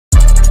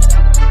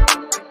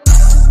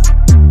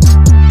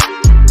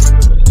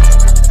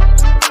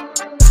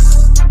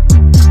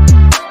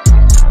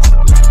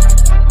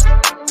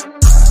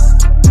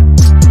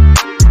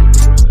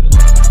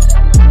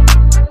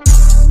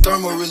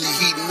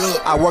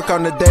work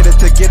on the data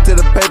to get to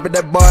the paper.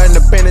 That boy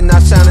independent,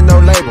 not signing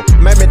no label.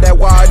 Maybe that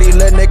why all these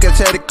little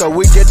niggas had it, cause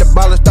we get the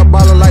ball and start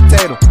ballin' like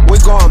Tatum. We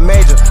going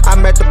major.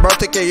 I'm at the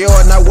birthday KO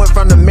and I went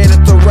from the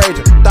minute to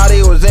Rager. Thought he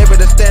was able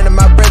to stand in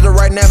my presence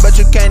right now, but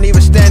you can't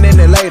even stand in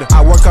it later.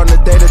 I work on the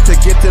data to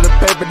get to the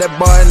paper. That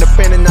boy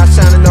independent, not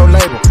signing no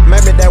label.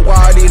 Maybe that why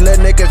all these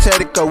little niggas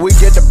had it, cause we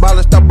get the ball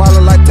and start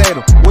ballin' like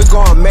Tatum. We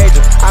going major.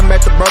 I'm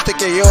at the birthday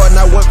KO and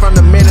I went from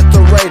the minute to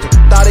Rager.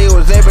 Thought he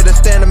was able to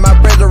stand in my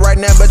presence right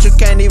now, but you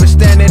can't even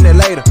stand in it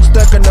later.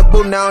 Stuck in the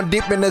booth, now I'm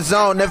deep in the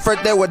zone. That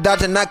first they were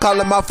dodging, not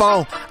calling my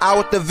phone. I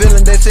was the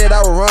villain, they said I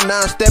would run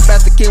down, step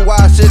after king while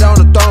I sit on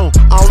the throne.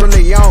 I'm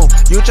really on.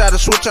 You try to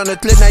switch on the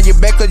clip, now you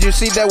back cause you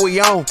see that we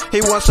on.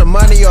 He wants some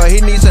money or he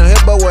needs some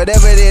help, but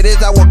whatever it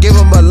is, I won't give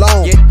him a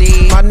loan.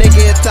 My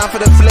nigga, it's time for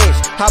the flex.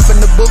 Hop in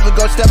the booth and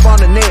go step on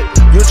the net.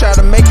 You try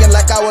to make it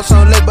like I was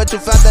on lit, but you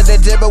found that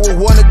Jibber was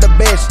one of the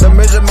best. The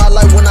measure my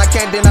life when I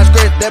can't, then I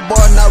scratch. That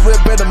boy not real,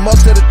 better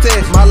most of the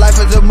test. My life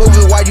is a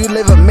movie while you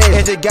live a mess.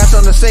 Hit the gas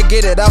on the set,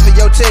 get it off of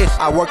your chest.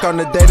 I work on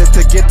the data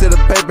to get to the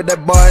paper.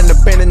 That boy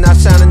independent, not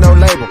signing no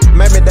label.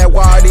 Maybe that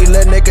why all these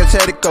little niggas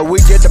had it, cause we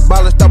get the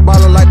ball and start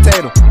ballin' like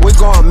Tatum. We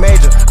going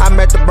major. I'm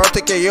at the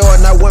birthday KO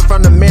and I went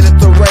from the minute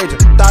to Rager.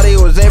 Thought he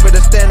was able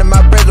to stand in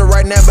my presence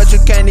right now, but you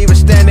can't even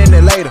stand in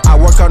it later. I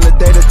work on the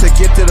data to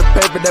get to the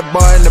paper. That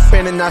boy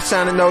independent, not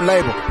signing no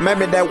label.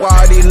 Maybe that why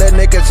all these little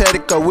niggas had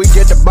it, cause we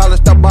get the ball and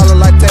start ballin'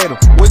 like Tatum.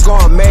 We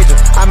going major.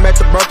 I'm at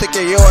the birthday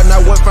KO and I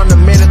went from the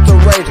minute to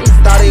Rager.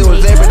 Thought he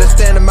was able to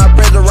stand in my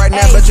presence right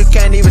now, but you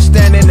can't even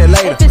stand in it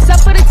later. If it's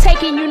up for the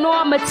taking, you know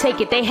I'ma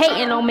take it. They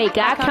hating on Mayka,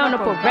 I count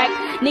up a rack.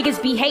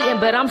 Niggas be hating,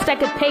 but I'm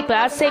stacking paper.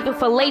 I save it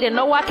for later.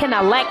 No, I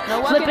cannot lack.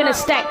 Flipping a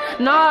stack.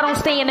 No, I don't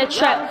stay in the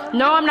trap.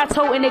 No, I'm not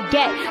toting a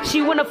gap.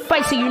 She wanna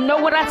fight, so you know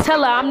what I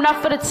tell her. I'm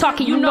not for the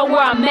talking, you know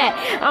where I'm at.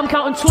 I'm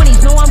counting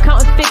 20s, no, I'm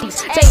counting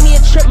 50s. Take me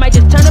a trip, might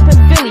just turn up in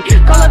Philly.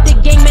 Call up the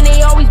gang, man,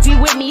 they always be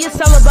with me. It's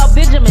all about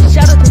Benjamin.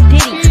 Shout out to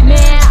Diddy.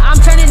 Man, I'm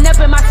turning up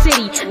in my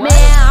city.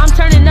 Man, I'm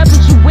turning up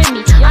as you with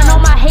me. I know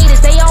my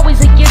haters, they always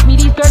against me.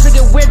 These girls will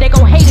get weird, they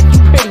gon' hate if you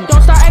pretty.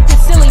 Don't start acting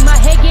silly, my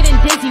head getting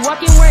dizzy.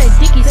 Walking wearing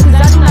dickies, cause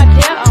I do not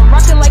care. I'm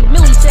rocking like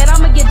Millie said,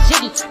 I'ma get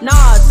jiggy.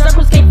 Nah,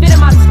 circles can't fit in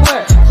my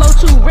square. Flow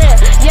too rare,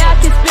 yeah, I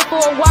can spit for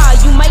a while.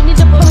 You might need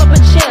to pull up a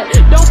chair.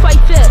 Don't fight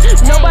fair,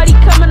 nobody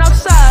coming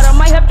outside. I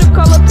might have to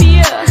call up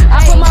Pierre.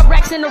 I put my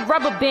racks in a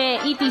rubber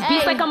band. Eat these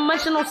beats like I'm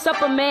munching on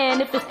supper,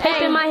 man. If it's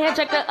tape in my hand,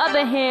 check the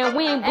other hand.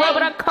 We ain't blood,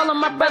 but I call him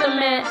my brother,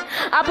 man.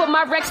 I put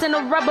my racks in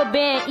a rubber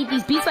band. Eat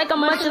these beats like I'm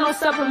munching on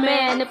supper,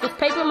 man. If it's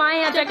paper in my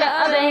hand, check the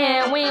other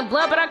hand. We ain't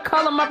blood, but I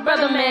call him my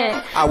brother,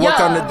 man. I work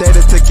on the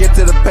data to get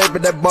to the paper.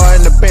 That boy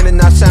independent,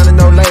 not signing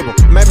no label.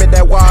 Maybe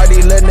that why all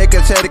these little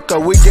niggas had it,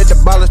 cause we get the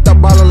ball and start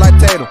ballin' like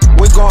Tatum.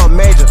 We going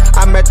major.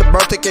 I'm at the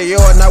birthday KO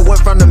and I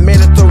went from the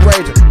minute to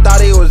Rager.